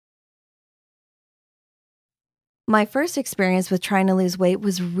My first experience with trying to lose weight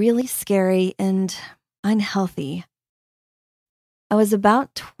was really scary and unhealthy. I was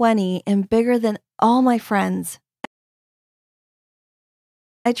about 20 and bigger than all my friends.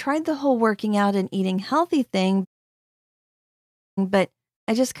 I tried the whole working out and eating healthy thing, but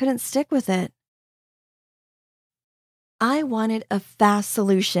I just couldn't stick with it. I wanted a fast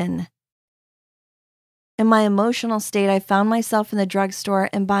solution. In my emotional state, I found myself in the drugstore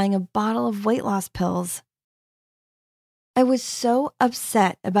and buying a bottle of weight loss pills. I was so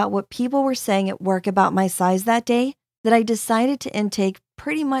upset about what people were saying at work about my size that day that I decided to intake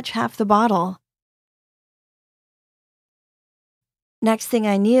pretty much half the bottle. Next thing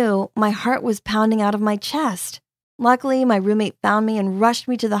I knew, my heart was pounding out of my chest. Luckily, my roommate found me and rushed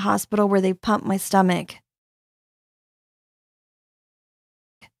me to the hospital where they pumped my stomach.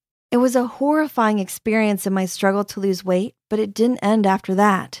 It was a horrifying experience in my struggle to lose weight, but it didn't end after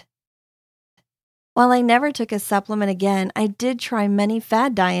that. While I never took a supplement again, I did try many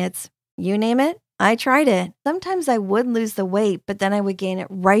fad diets. You name it, I tried it. Sometimes I would lose the weight, but then I would gain it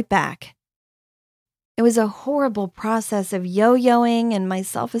right back. It was a horrible process of yo-yoing, and my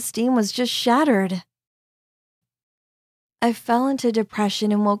self-esteem was just shattered. I fell into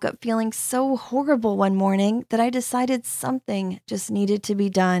depression and woke up feeling so horrible one morning that I decided something just needed to be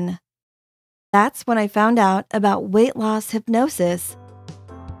done. That's when I found out about weight loss hypnosis.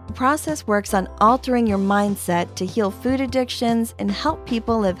 The process works on altering your mindset to heal food addictions and help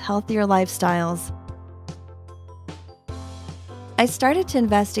people live healthier lifestyles. I started to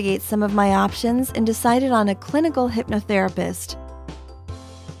investigate some of my options and decided on a clinical hypnotherapist.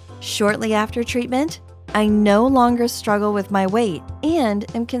 Shortly after treatment, I no longer struggle with my weight and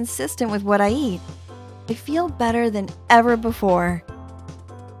am consistent with what I eat. I feel better than ever before.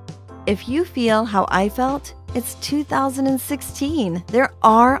 If you feel how I felt, it's 2016. There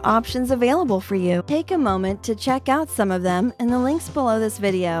are options available for you. Take a moment to check out some of them in the links below this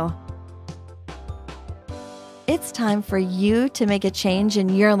video. It's time for you to make a change in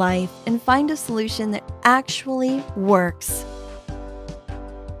your life and find a solution that actually works.